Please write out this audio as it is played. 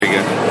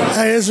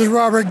Hey, this is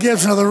Robert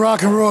Gibson of the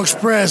Rock and Roll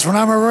Express. When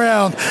I'm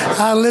around,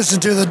 I listen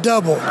to the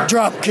Double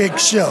Dropkick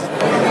Show.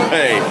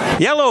 Hey.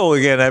 Hello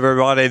again,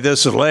 everybody.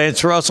 This is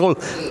Lance Russell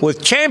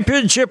with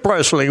Championship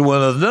Wrestling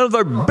with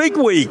another big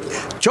week.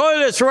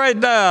 Join us right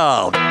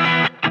now.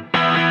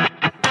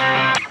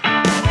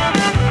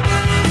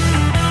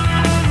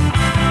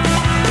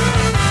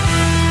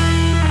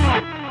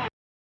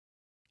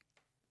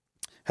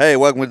 Hey,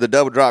 welcome to the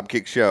Double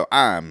Dropkick Show.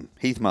 I'm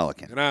Heath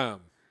Mullican. And I'm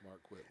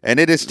Mark Whit. And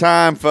it is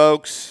time,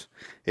 folks.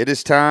 It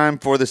is time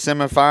for the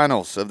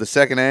semifinals of the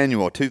second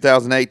annual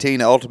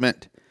 2018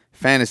 Ultimate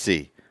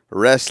Fantasy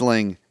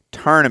Wrestling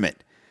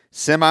Tournament.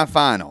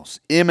 Semifinals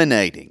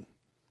emanating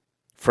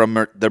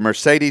from the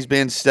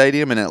Mercedes-Benz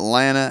Stadium in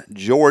Atlanta,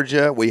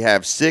 Georgia. We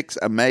have 6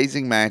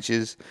 amazing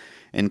matches,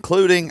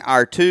 including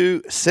our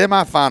 2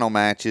 semifinal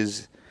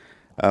matches.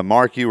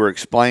 Mark, you were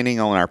explaining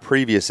on our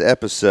previous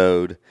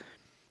episode.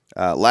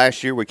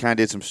 Last year we kind of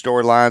did some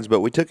storylines, but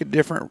we took a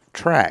different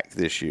track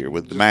this year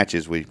with the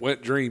matches. We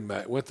went the dream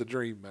match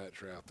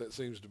route. That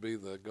seems to be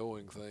the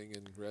going thing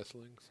in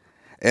wrestling.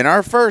 In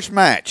our first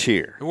match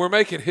here, and we're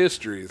making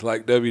history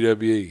like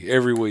WWE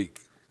every week.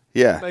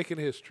 Yeah, we're making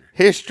history.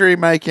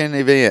 History-making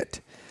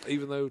event.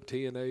 Even though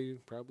TNA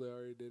probably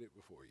already did it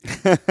before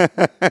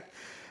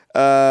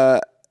you.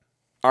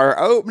 Our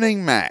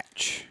opening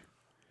match.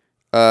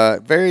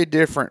 Very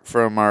different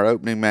from our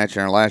opening match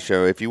in our last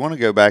show. If you want to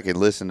go back and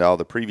listen to all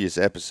the previous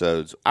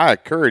episodes, I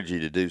encourage you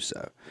to do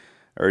so,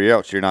 or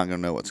else you're not going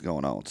to know what's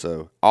going on.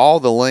 So all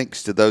the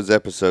links to those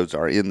episodes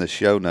are in the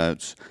show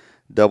notes,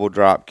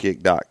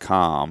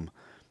 doubledropkick.com.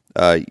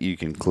 You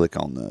can click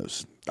on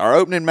those. Our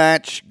opening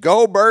match,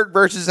 Goldberg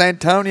versus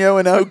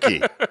Antonio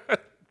Inoki.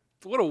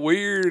 What a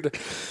weird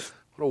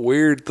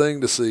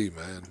thing to see,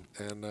 man.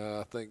 And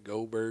I think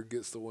Goldberg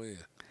gets the win.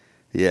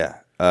 Yeah.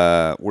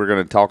 We're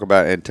going to talk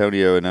about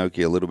Antonio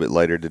Inoki a little bit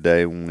later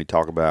today when we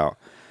talk about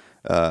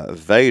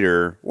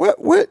Vader.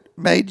 What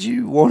made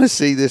you want to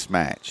see this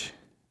match?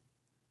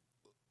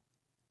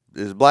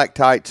 It was black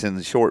tights and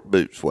the short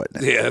boots, wasn't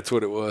it? Yeah, that's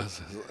what it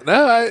was.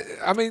 No,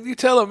 I mean, you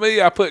telling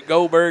me I put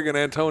Goldberg and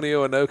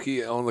Antonio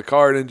Inoki on the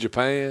card in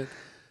Japan,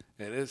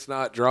 and it's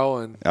not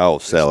drawing. Oh,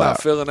 sell out. It's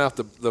not filling out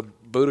the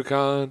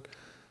Budokan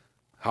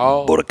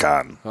Hall.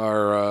 Budokan.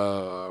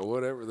 Or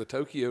whatever, the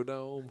Tokyo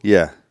Dome.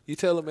 Yeah. You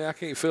telling me I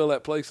can't fill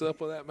that place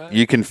up with that match?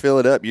 You can fill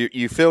it up.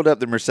 You filled up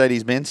the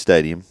Mercedes-Benz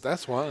Stadium.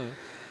 That's why.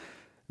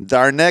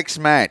 Our next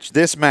match,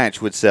 this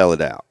match would sell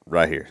it out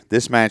right here.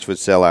 This match would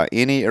sell out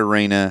any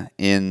arena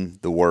in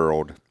the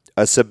world.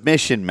 A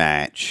submission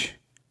match,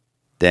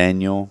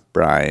 Daniel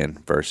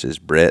Bryan versus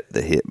Bret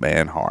the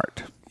Hitman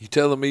Hart. You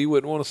telling me you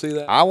wouldn't want to see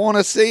that? I want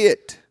to see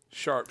it.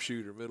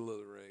 Sharpshooter, middle of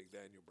the ring,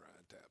 Daniel Bryan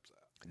taps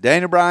out.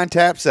 Daniel Bryan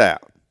taps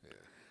out. Yeah.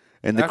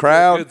 And the After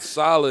crowd. a good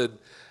solid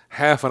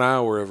half an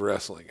hour of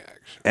wrestling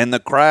action. And the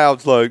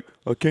crowd's like,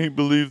 I can't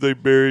believe they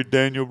buried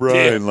Daniel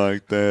Bryan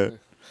like that.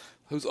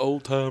 Those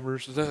old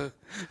timers.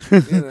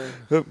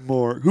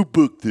 Mark, who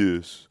booked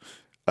this?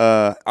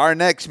 Our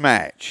next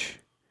match,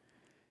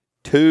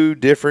 2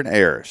 different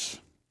eras.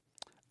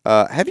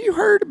 Have you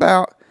read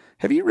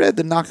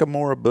the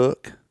Nakamura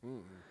book?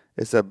 Mm-hmm.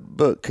 It's a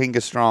book, King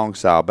of Strong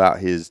style, about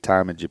his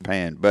time in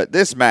Japan. But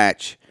this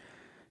match,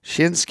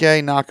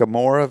 Shinsuke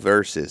Nakamura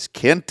versus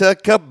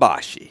Kenta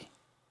Kobashi.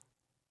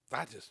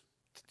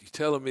 You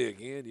telling me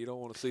again you don't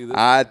want to see this?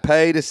 I'd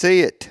pay to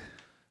see it.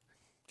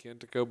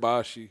 Kenta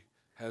Kobashi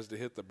has to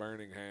hit the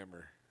burning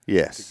hammer.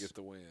 Yes. To get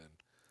the win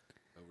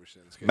over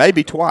Shinsuke.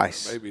 Maybe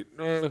twice. Maybe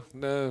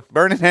no.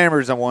 Burning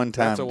hammer's a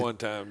one-time. That's a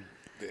one-time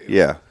deal.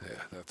 Yeah.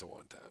 Yeah, that's a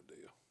one-time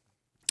deal.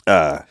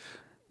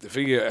 If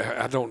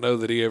I don't know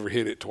that he ever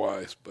hit it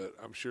twice, but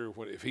I'm sure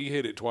if he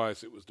hit it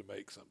twice, it was to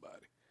make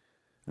somebody.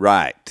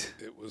 Right.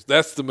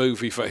 That's the move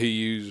he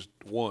used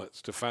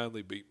once to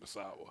finally beat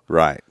Misawa.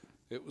 Right.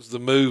 It was the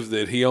move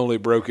that he only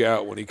broke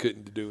out when he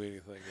couldn't do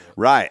anything else.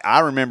 Right.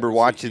 I remember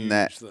watching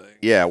that. Thing.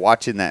 Yeah,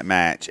 watching that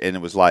match, and it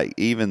was like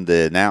even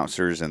the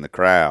announcers and the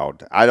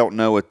crowd. I don't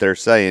know what they're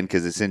saying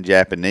because it's in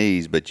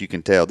Japanese, but you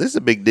can tell this is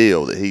a big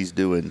deal that he's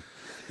doing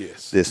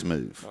this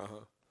move.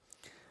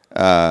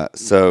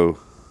 So,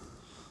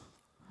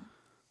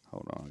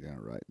 hold on. I got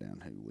to write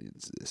down who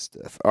wins this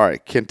stuff. All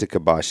right, Kenta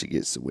Kobashi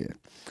gets the win.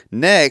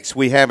 Next,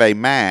 we have a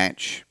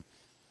match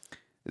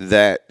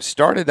that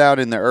started out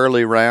in the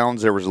early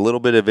rounds. There was a little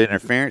bit of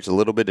interference, a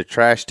little bit of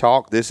trash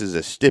talk. This is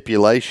a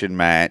stipulation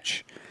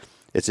match.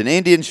 It's an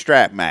Indian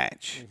strap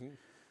match. Mm-hmm.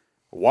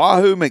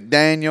 Wahoo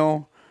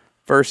McDaniel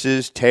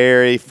versus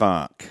Terry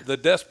Funk. The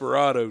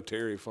Desperado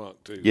Terry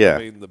Funk, too. Yeah. I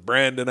mean, the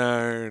Brandon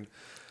Iron,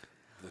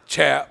 the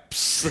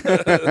chaps,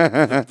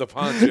 the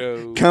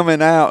poncho.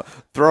 Coming out,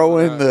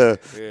 throwing the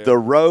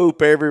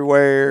rope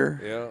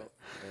everywhere. Yeah.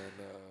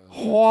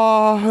 And,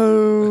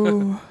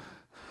 Wahoo.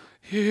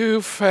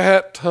 You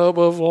fat tub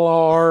of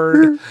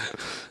lard.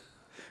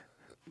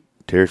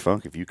 Terry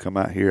Funk, if you come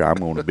out here, I'm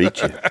going to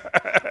beat you.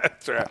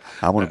 That's right.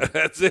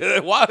 That's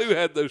it. Wahoo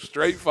had those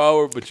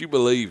straightforward, but you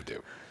believed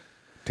him.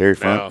 Terry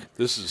Funk. Now,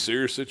 this is a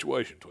serious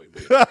situation between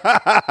me.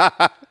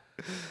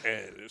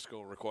 And it's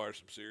going to require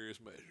some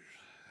serious measures.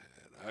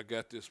 And I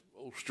got this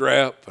old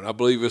strap, and I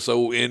believe this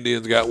old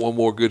Indian's got one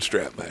more good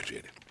strap match in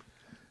him.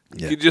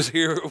 You can just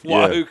hear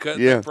Wahoo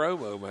cutting that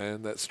promo,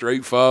 man. That's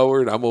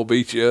straightforward. I'm gonna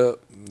beat you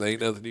up. And there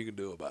ain't nothing you can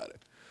do about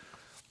it.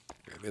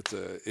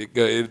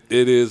 And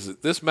it is.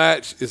 This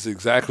match is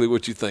exactly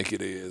what you think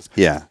it is.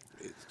 Yeah,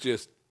 it's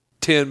just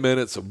 10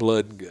 minutes of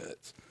blood and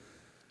guts,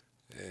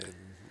 and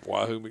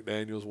Wahoo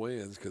McDaniels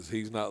wins because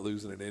he's not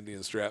losing an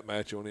Indian strap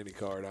match on any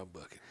card I'm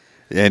booking.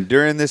 And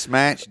during this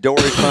match,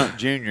 Dory Funk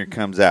Jr.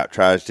 comes out,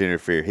 tries to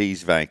interfere.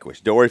 He's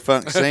vanquished. Dory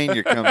Funk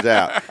Sr. comes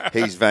out.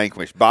 He's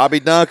vanquished. Bobby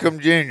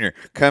Duncombe Jr.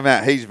 come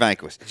out. He's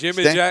vanquished.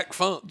 Jimmy Jack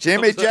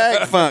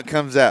Funk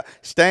comes out.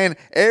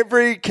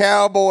 Every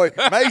cowboy.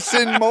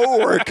 Mason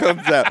Moore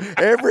comes out.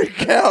 Every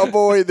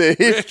cowboy in the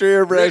history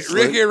of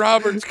wrestling. Ricky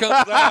Roberts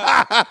comes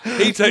out.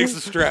 He takes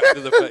the strap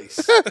to the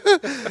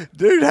face.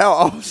 Dude, how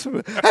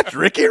awesome. That's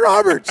Ricky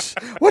Roberts.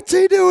 What's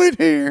he doing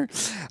here?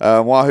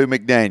 Wahoo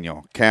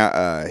McDaniel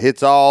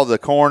hits all the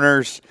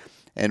corners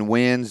and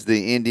wins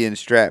the Indian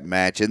strap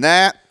match. And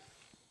that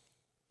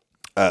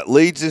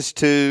leads us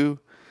to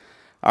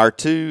our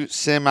two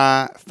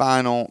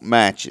semifinal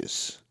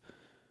matches.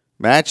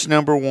 Match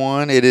number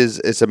one,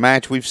 it's a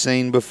match we've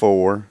seen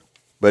before.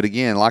 But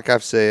again, like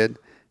I've said,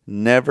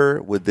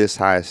 never with this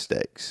high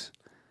stakes.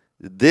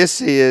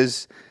 This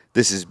is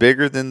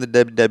bigger than the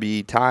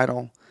WWE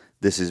title.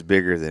 This is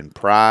bigger than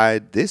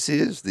Pride. This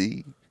is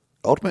the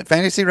Ultimate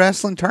Fantasy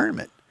Wrestling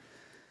Tournament.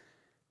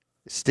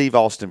 Steve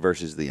Austin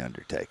versus The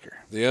Undertaker.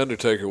 The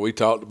Undertaker, we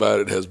talked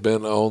about it, has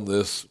been on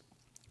this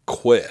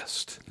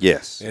quest.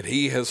 Yes. And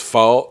he has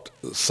fought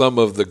some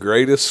of the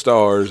greatest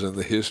stars in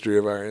the history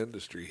of our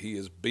industry. He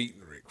has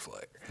beaten Ric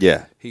Flair.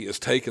 Yeah. He has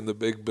taken the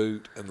big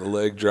boot and the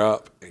leg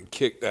drop and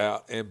kicked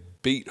out and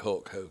beat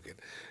Hulk Hogan.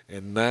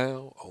 And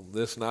now, on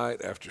this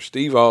night, after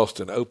Steve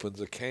Austin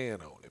opens a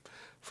can on him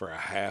for a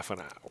half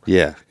an hour.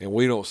 Yeah. And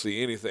we don't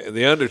see anything.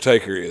 The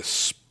Undertaker is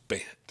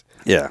spent.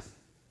 Yeah.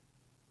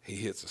 He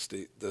hits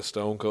the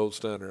Stone Cold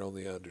Stunner on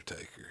The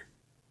Undertaker.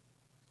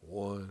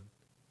 1,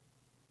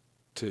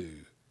 2,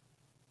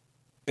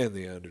 and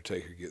The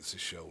Undertaker gets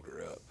his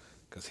shoulder up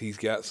because he's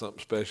got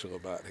something special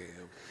about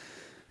him.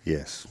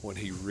 Yes. When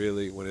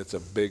it's a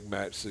big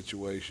match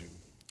situation,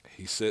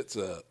 he sits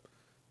up,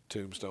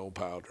 Tombstone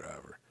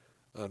Piledriver,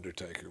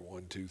 Undertaker,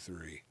 1, 2,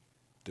 3,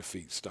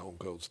 defeats Stone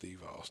Cold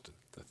Steve Austin.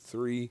 The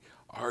three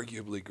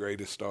arguably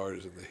greatest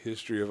stars in the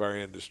history of our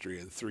industry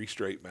in 3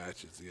 straight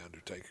matches The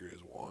Undertaker has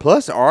won.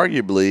 Plus,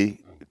 arguably,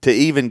 to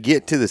even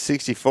get to the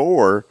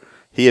 64,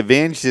 he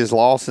avenged his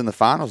loss in the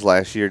finals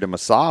last year to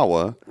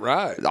Misawa.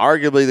 Right.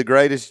 Arguably the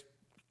greatest,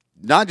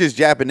 not just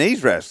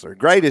Japanese wrestler,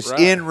 greatest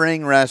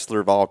in-ring wrestler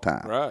of all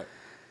time. Right.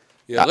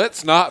 Yeah,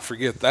 let's not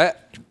forget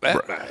that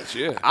match,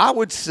 yeah. I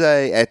would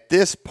say at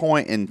this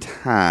point in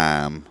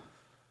time,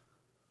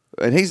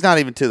 and he's not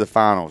even to the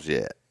finals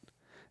yet,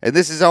 and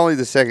this is only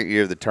the second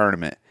year of the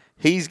tournament,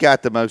 he's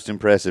got the most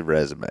impressive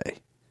resume.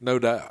 No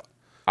doubt.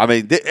 I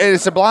mean, and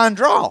it's a blind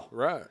draw.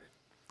 Right.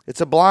 It's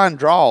a blind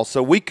draw,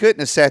 so we couldn't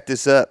have set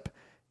this up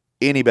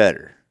any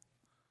better.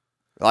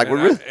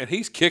 And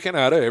he's kicking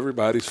out of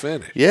everybody's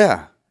finish.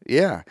 Yeah,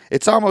 yeah.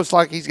 It's almost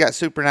like he's got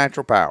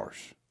supernatural powers.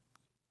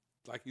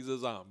 Like he's a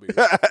zombie.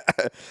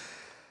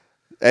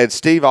 And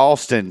Steve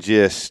Austin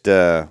just,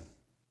 left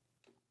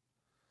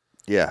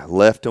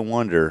to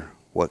wonder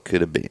what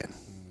could have been.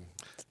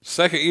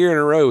 Second year in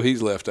a row,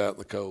 he's left out in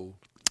the cold.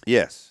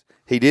 Yes,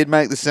 he did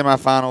make the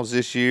semifinals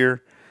this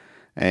year,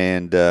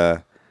 and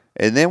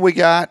then we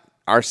got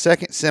our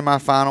second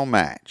semifinal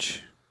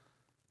match: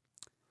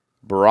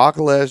 Brock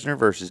Lesnar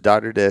versus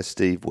Dr. Death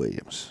Steve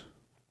Williams.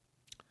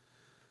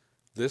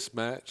 This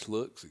match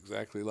looks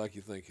exactly like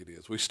you think it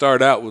is. We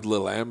start out with a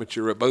little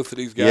amateur. Both of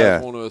these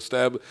guys want to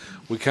establish.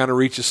 We kind of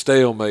reach a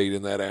stalemate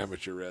in that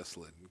amateur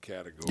wrestling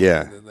category.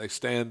 Yeah. And then they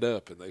stand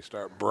up and they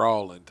start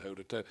brawling toe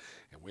to toe.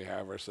 And we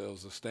have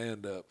ourselves a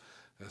stand up.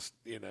 That's,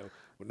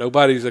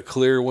 nobody's a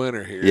clear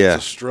winner here. Yeah.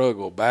 It's a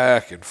struggle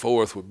back and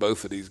forth with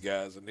both of these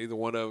guys, and neither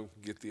one of them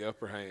can get the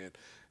upper hand.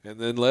 And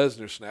then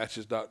Lesnar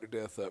snatches Dr.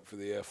 Death up for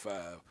the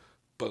F5.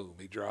 Boom,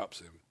 he drops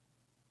him.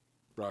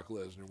 Brock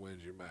Lesnar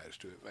wins your match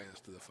to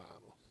advance to the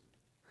final.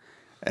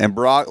 And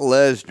Brock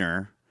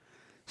Lesnar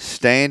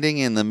standing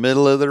in the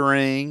middle of the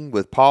ring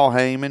with Paul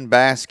Heyman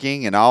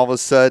basking, and all of a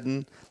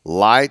sudden,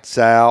 lights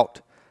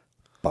out,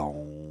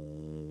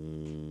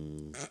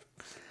 boom,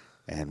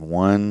 and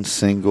one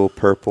single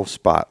purple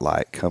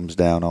spotlight comes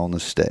down on the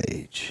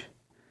stage.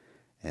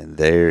 And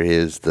there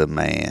is the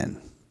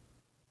man,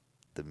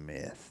 the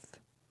myth,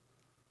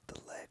 the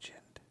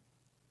legend,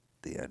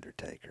 The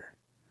Undertaker.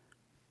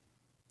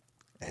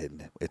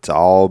 And it's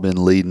all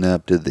been leading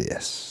up to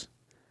this.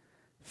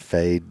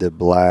 Fade to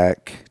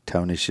black.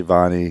 Tony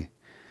Schiavone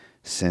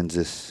sends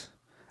us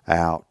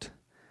out.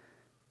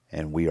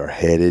 And we are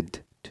headed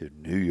to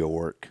New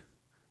York,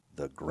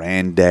 the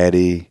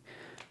Granddaddy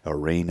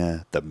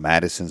Arena, the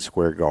Madison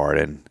Square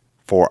Garden,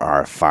 for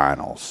our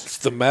finals. It's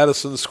the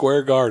Madison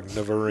Square Garden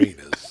of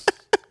arenas.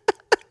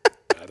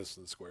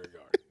 Madison Square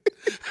Garden.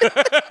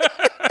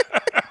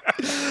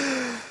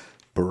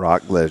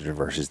 Brock Lesnar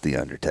versus The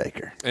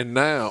Undertaker. And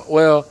now,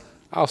 well,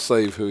 I'll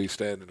save who he's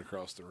standing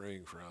across the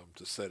ring from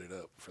to set it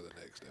up for the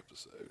next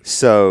episode.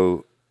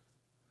 So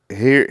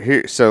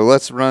so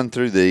let's run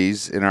through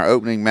these. In our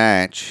opening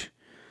match,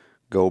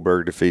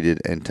 Goldberg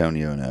defeated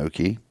Antonio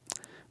Inoki.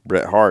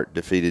 Bret Hart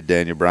defeated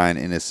Daniel Bryan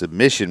in a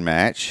submission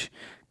match.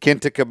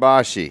 Kenta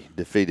Kobashi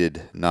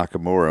defeated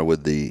Nakamura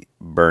with the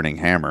Burning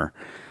Hammer.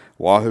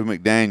 Wahoo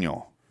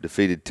McDaniel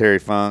defeated Terry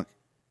Funk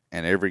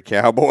and every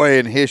cowboy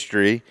in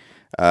history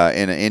in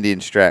an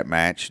Indian strap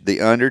match. The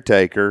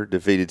Undertaker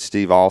defeated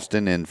Steve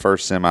Austin in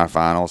first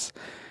semifinals.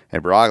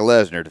 And Brock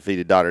Lesnar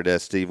defeated Dr.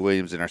 Death Steve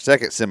Williams in our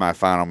second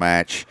semifinal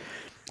match.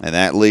 And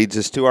that leads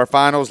us to our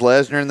finals,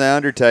 Lesnar and The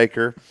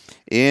Undertaker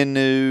in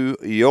New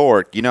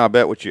York. I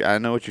I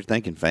know what you're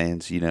thinking,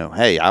 fans.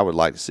 Hey, I would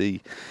like to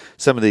see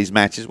some of these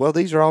matches. Well,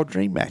 these are all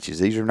dream matches.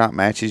 These are not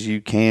matches you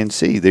can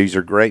see. These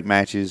are great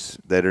matches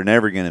that are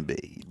never going to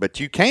be. But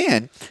you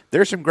can.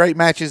 There's some great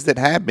matches that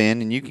have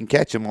been, and you can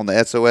catch them on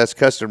the SOS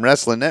Custom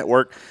Wrestling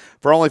Network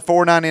for only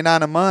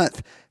 $4.99 a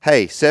month.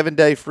 Hey,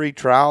 7-day free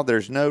trial.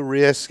 There's no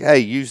risk. Hey,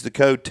 use the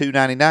code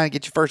 $2.99.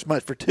 Get your first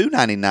month for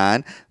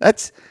 $2.99.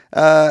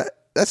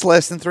 That's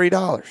less than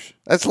 $3.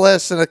 That's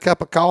less than a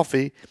cup of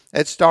coffee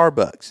at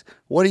Starbucks.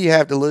 What do you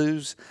have to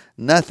lose?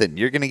 Nothing.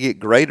 You're going to get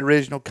great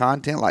original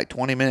content like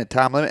 20-minute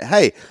time limit.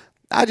 Hey,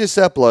 I just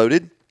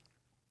uploaded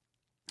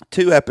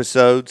 2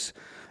 episodes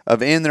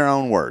of In Their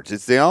Own Words.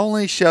 It's the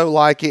only show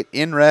like it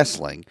in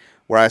wrestling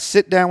where I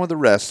sit down with a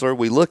wrestler.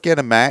 We look at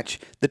a match.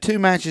 The 2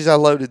 matches I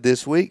loaded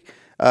this week,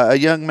 a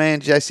young man,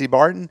 Jesse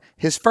Barton,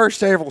 his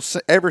first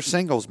ever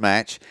singles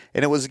match,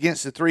 and it was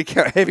against the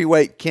 3-count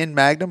heavyweight Ken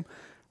Magnum.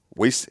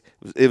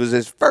 It was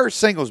his first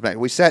singles match.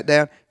 We sat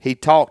down. He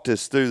talked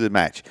us through the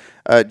match.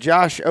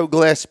 Josh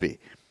O'Gillespie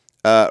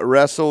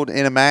wrestled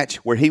in a match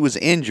where he was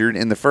injured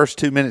in the first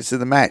 2 minutes of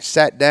the match.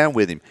 Sat down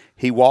with him.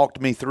 He walked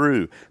me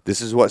through.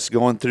 This is what's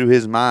going through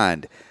his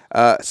mind.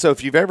 So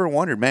if you've ever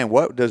wondered, man,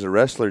 what does a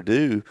wrestler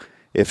do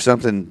if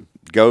something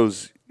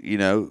goes,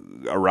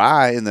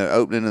 awry in the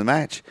opening of the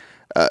match?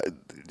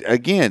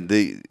 Again,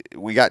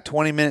 we got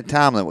 20-minute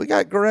time limit. We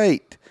got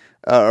great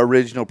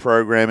original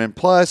programming,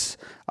 plus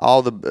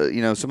all the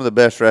some of the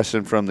best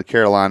wrestling from the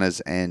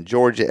Carolinas and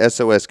Georgia.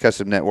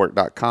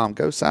 SOSCustomNetwork.com.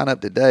 Go sign up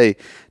today.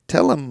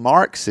 Tell them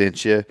Mark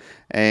sent you,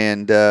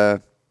 and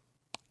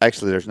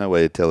actually, there's no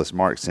way to tell us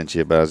Mark sent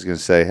you, but I was going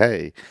to say,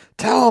 hey,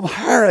 tell them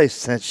Harry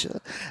sent you,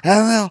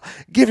 and they'll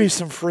give you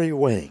some free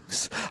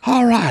wings.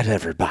 All right,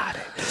 everybody.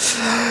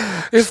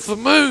 If the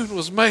moon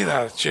was made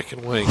out of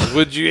chicken wings,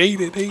 would you eat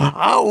it, Heath?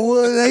 I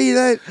would eat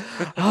it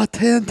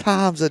 10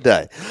 times a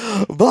day.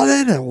 But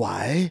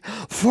anyway,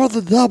 for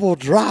the Double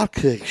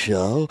Dropkick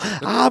Show,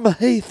 I'm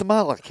Heath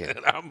Mulligan.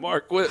 And I'm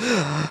Mark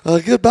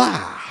Whitman.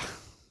 Goodbye.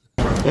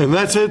 And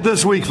that's it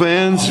this week,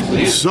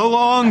 fans. So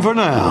long for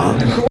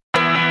now.